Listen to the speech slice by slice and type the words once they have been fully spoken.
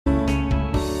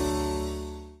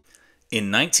In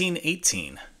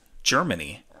 1918,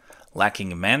 Germany,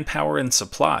 lacking manpower and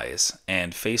supplies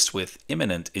and faced with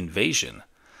imminent invasion,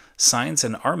 signs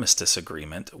an armistice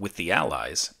agreement with the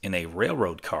Allies in a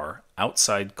railroad car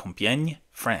outside Compiègne,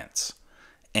 France,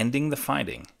 ending the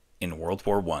fighting in World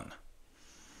War I.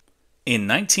 In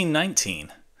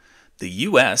 1919, the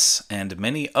U.S. and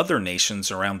many other nations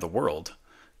around the world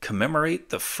commemorate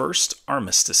the first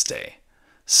Armistice Day,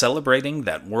 celebrating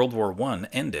that World War I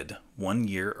ended 1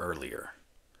 year earlier.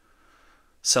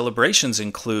 Celebrations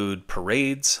include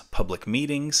parades, public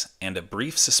meetings, and a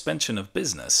brief suspension of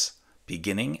business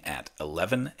beginning at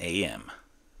 11 a.m.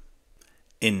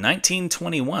 In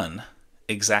 1921,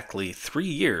 exactly 3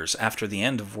 years after the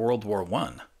end of World War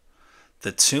I,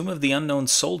 the Tomb of the Unknown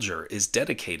Soldier is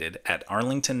dedicated at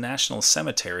Arlington National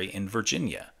Cemetery in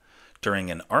Virginia during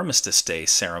an Armistice Day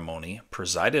ceremony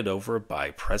presided over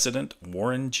by President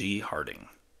Warren G. Harding.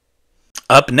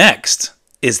 Up next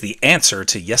is the answer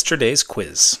to yesterday's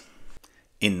quiz.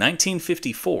 In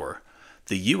 1954,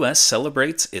 the U.S.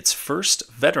 celebrates its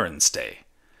first Veterans Day,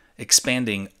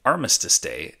 expanding Armistice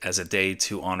Day as a day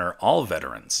to honor all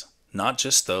veterans, not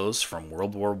just those from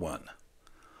World War I.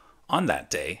 On that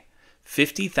day,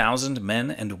 50,000 men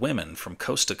and women from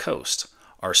coast to coast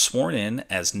are sworn in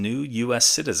as new U.S.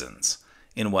 citizens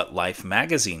in what Life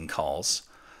magazine calls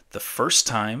the first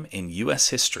time in U.S.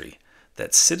 history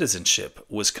that citizenship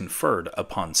was conferred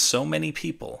upon so many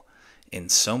people in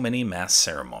so many mass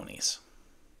ceremonies.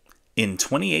 In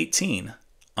 2018,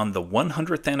 on the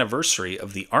 100th anniversary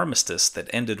of the armistice that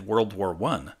ended World War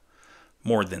I,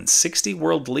 more than 60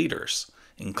 world leaders,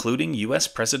 including U.S.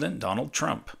 President Donald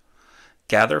Trump,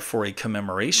 gather for a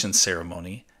commemoration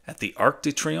ceremony at the Arc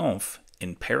de Triomphe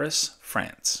in Paris,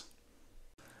 France.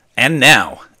 And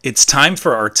now, it's time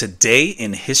for our Today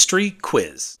in History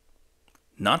quiz.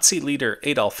 Nazi leader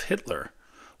Adolf Hitler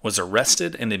was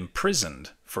arrested and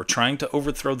imprisoned for trying to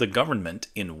overthrow the government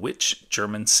in which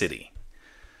German city?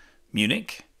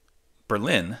 Munich,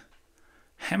 Berlin,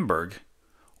 Hamburg,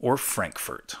 or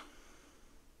Frankfurt?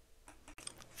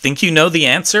 Think you know the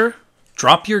answer?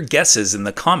 Drop your guesses in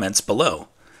the comments below.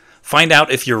 Find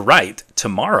out if you're right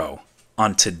tomorrow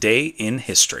on Today in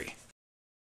History.